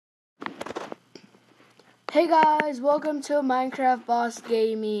Hey guys, welcome to Minecraft Boss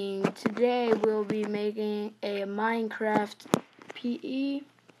Gaming. Today we'll be making a Minecraft PE.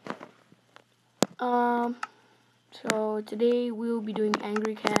 So today we'll be doing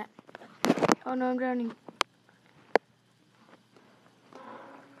Angry Cat. Oh no, I'm drowning.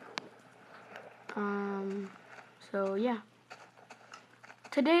 So yeah.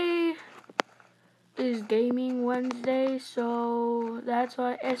 Today is Gaming Wednesday, so that's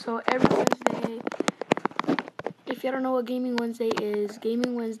why. So every Wednesday. If you don't know what Gaming Wednesday is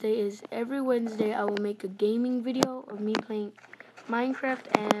every Wednesday I will make a gaming video of me playing Minecraft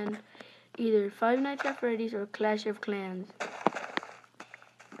and either Five Nights at Freddy's or Clash of Clans.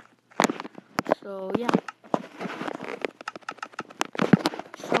 So yeah.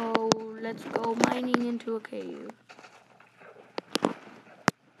 So let's go mining into a cave.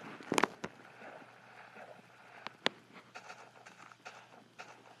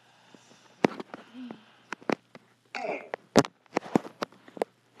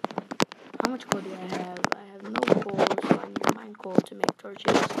 How much coal do I have? I have no coal, so I need to mine coal to make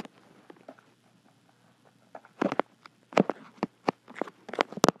torches.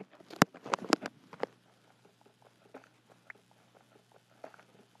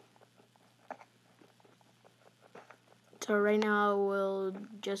 So right now we'll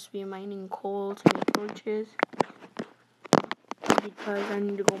just be mining coal to make torches because I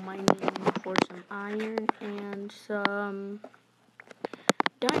need to go mining for some iron and some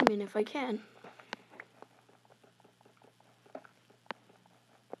diamond if I can.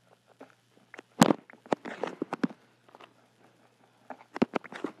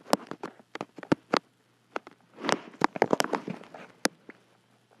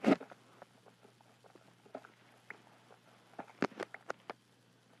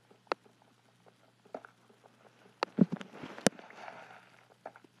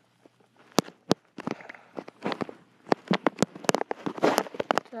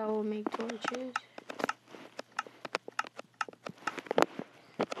 So I will make torches.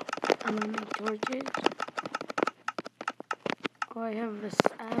 I'm gonna make torches. Oh, I have a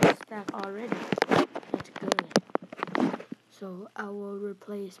stack already. That's good. So I will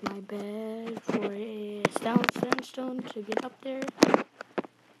replace my bed for a sandstone to get up there.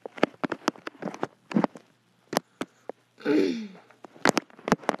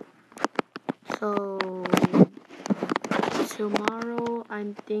 So tomorrow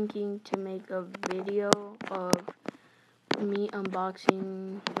I'm thinking to make a video of me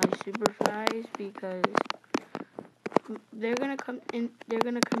unboxing my super flies because they're gonna come in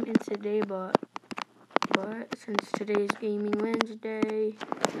today, but since today's Gaming Wednesday,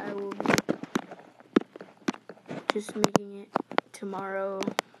 I will be just making it tomorrow.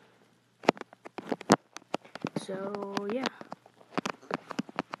 So yeah.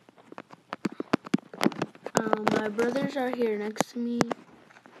 My brothers are here next to me.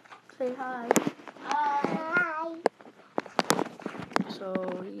 Say hi. Hi.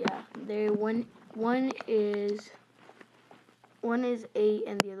 So yeah, one is 8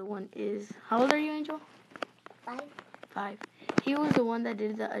 and the other one is, how old are you, Angel? 5. 5. He was the one that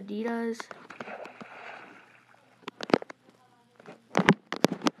did the Adidas.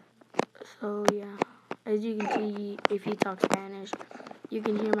 So yeah, as you can see, if he talks Spanish, you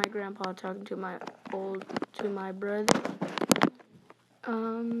can hear my grandpa talking to my brother.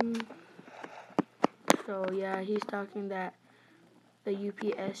 So yeah, he's talking that the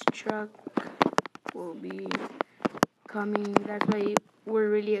UPS truck will be coming. That's why we're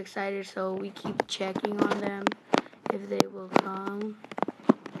really excited, so we keep checking on them if they will come.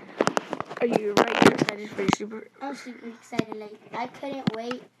 Are you excited for your super? I'm super excited. Like I couldn't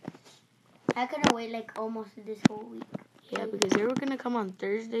wait like almost this whole week. Yeah, because they were gonna come on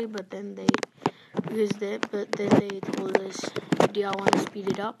Thursday, but then they told us, do y'all want to speed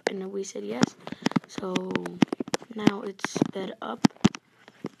it up? And then we said yes. So now it's sped up.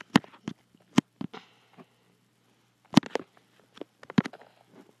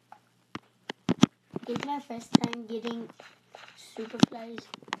 It's my first time getting super flies,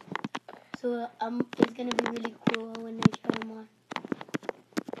 so it's gonna be really cool when I try them on.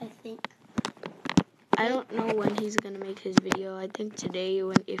 I think. I don't know when he's gonna make his video. I think today,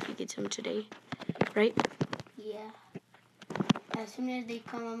 if he gets him today, right? Yeah. As soon as they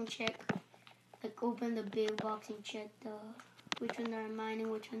come, I'm gonna check. Like open the big box and check which ones are mine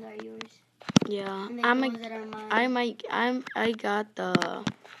and which ones are yours. Yeah, And the ones that are mine. I got the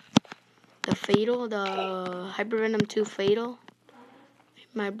Fatal, the Hyper Venom 2 Fatal.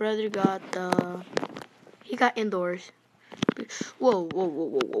 My brother got he got indoors. Whoa.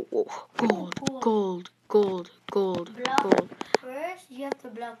 Gold. Block. First, you have to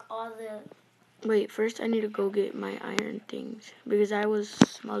block all the Wait, first I need to go get my iron things because I was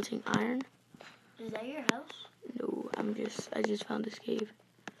smelting iron. Is that your house? No, I just found this cave.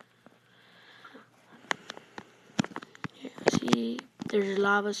 Yeah, see, there's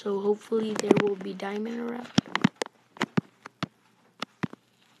lava, so hopefully there will be diamond around.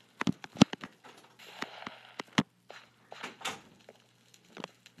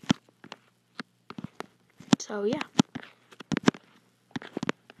 So yeah.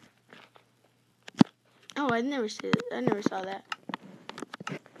 Oh, I never saw that.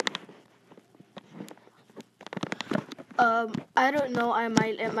 I don't know. I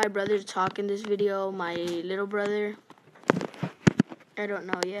might let my brother talk in this video. My little brother. I don't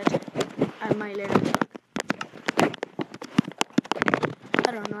know yet. I might let him talk.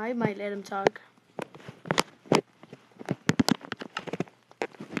 I don't know. I might let him talk.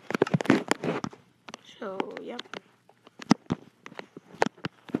 So yeah.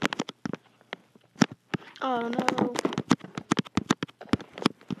 Oh no.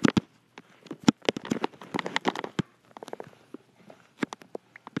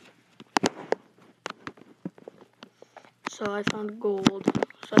 So I found gold.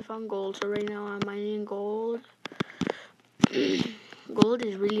 So right now I'm mining gold. Gold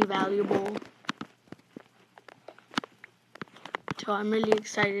is really valuable. So I'm really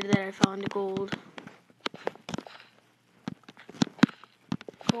excited that I found gold.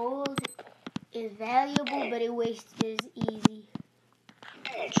 Gold is valuable, but it wastes easy.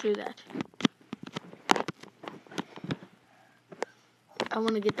 True that. I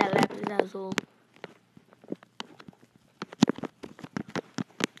want to get that lapis lazuli.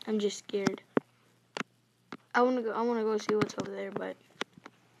 I'm just scared. I want to go see what's over there, but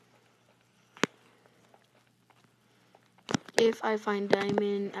if I find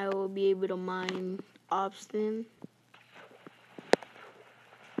diamond, I will be able to mine obsidian.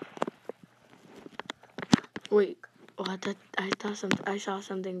 Wait. Oh, I saw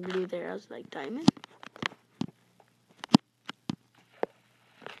something blue there. I was like, diamond?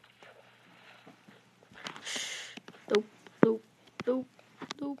 Dope, dope, dope,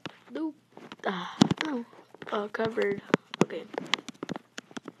 dope, dope. Ah, no. Covered. Okay.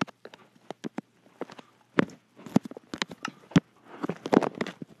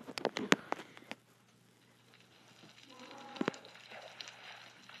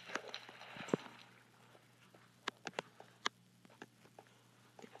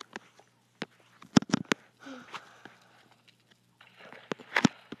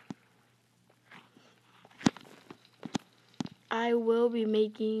 I will be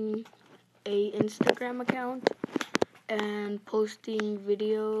making a Instagram account and posting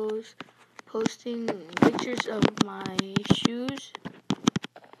videos, posting pictures of my shoes.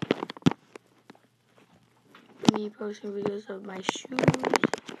 Me posting videos of my shoes.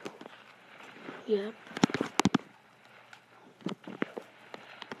 Yep.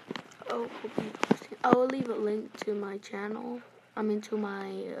 Oh, I will leave a link to my channel. To my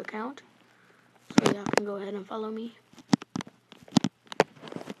account. So y'all can go ahead and follow me.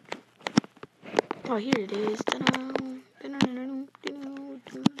 Oh, here it is.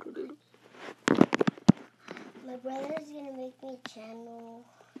 My brother's gonna make me a channel.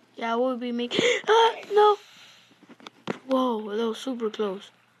 Yeah, I will be making. No! Whoa, that was super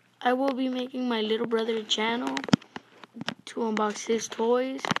close. I will be making my little brother a channel to unbox his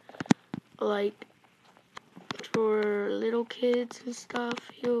toys, like for little kids and stuff.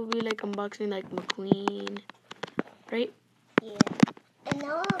 He'll be like unboxing like McQueen, right? Yeah. And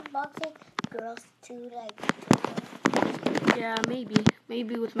now I'm unboxing girls too, like. Yeah,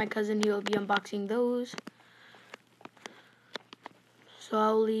 maybe with my cousin he'll be unboxing those. So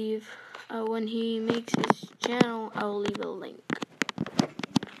I'll leave when he makes his channel. I'll leave a link.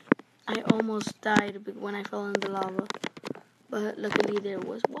 I almost died when I fell in the lava, but luckily there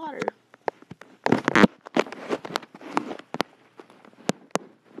was water.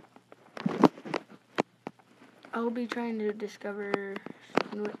 I'll be trying to discover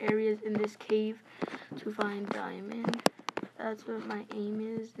new areas in this cave to find diamond. That's what my aim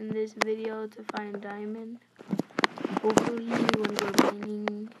is in this video, to find diamond. Hopefully when we're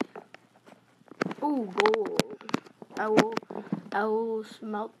mining. Oh, gold. I will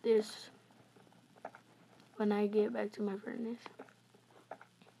smelt this when I get back to my furnace.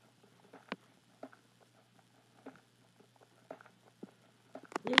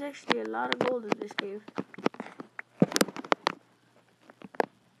 There's actually a lot of gold in this cave.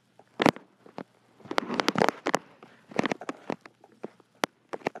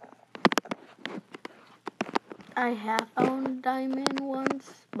 I have found diamond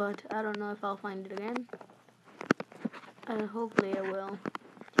once, but I don't know if I'll find it again. Hopefully I will.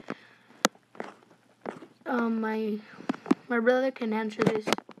 my brother can answer this.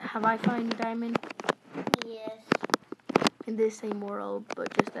 Have I found diamond? Yes. In this same world, but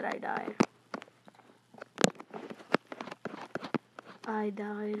just that I died. I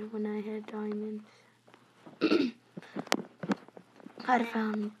died when I had diamonds. I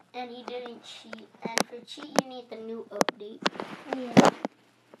found. And he didn't cheat. And for cheat, you need the new update. Yeah.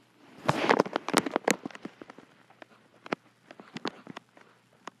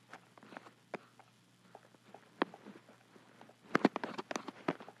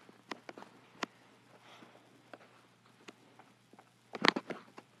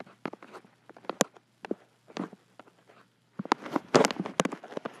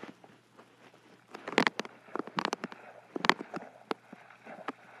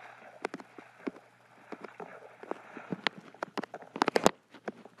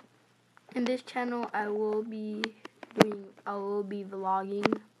 In this channel, I will be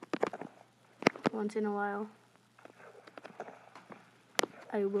vlogging once in a while.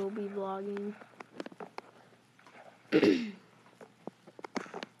 I will be vlogging.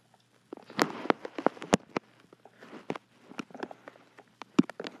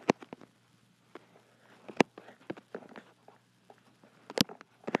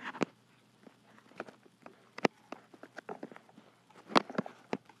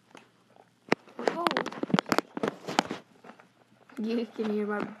 You can hear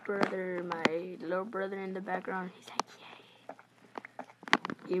my little brother in the background. He's like,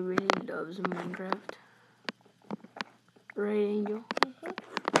 yay. He really loves Minecraft. Right, Angel? I'm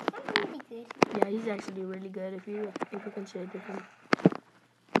really good. Yeah, he's actually really good if you consider him.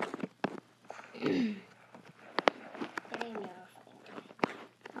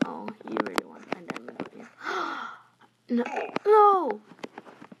 Oh, you really want to find diamond, don't you?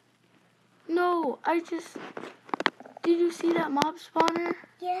 No, did you see that mob spawner?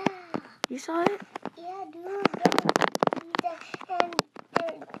 Yeah. You saw it? Yeah, dude.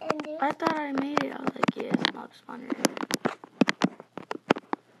 And I thought I made it. I was like, yes, mob spawner.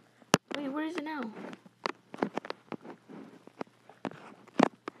 Wait, where is it now?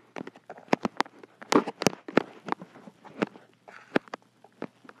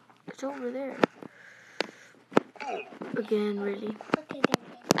 It's over there. Again, really? Okay,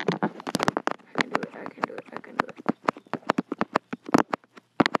 I can do it.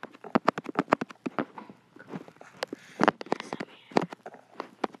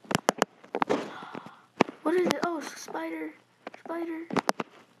 What is it? Oh, it's a spider.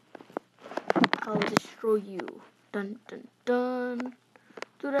 I'll destroy you. Dun, dun, dun.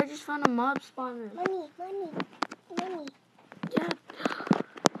 Dude, I just found a mob spawner. Money. Yeah.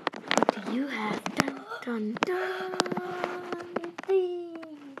 What do you have? Dun, dun, dun.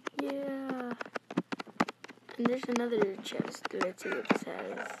 Yeah. And there's another chest. Let's see what this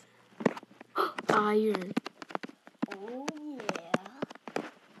has. Iron. Oh, yeah.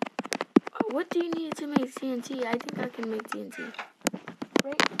 What do you need to make TNT? I think I can make TNT.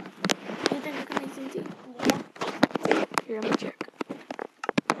 Right? Do you think I can make TNT? Yeah. Here, I'm gonna check.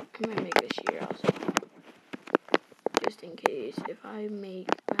 I'm gonna make this here also. Just in case if I make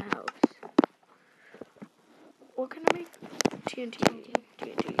a house. What can I make? TNT.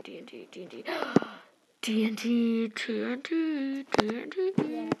 TNT.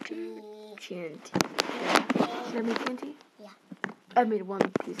 Should I make TNT? Yeah. I made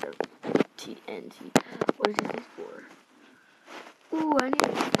one piece of TNT. What is this for? Ooh, I need to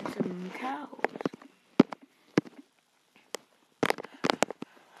get some cows.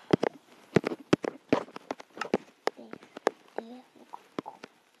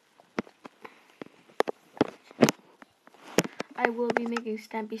 I will be making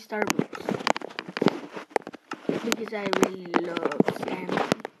Stampy Star boots because I really love Stampy.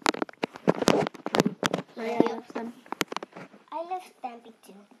 Right? I love Stampy. I love Stampy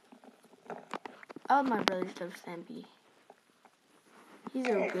too. All my brothers love Stampy. He's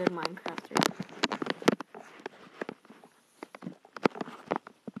a good Minecrafter.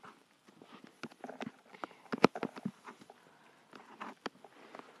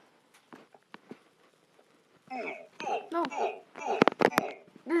 No.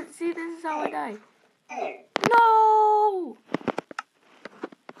 This is how I die. No!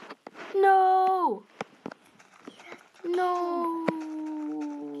 No! No!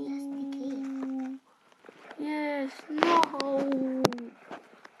 Yes, no!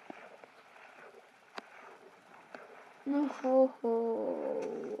 No!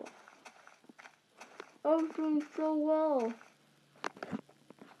 I'm doing so well.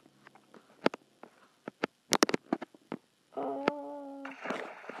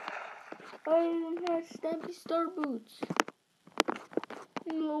 I even had Stampy Star boots.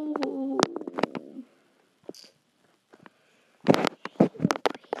 No.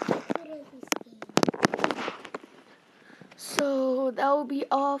 So that will be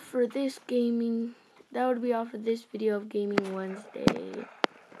all for this gaming. That would be all for this video of Gaming Wednesday.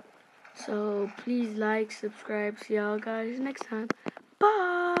 So please like, subscribe. See y'all guys next time.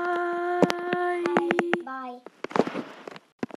 Bye.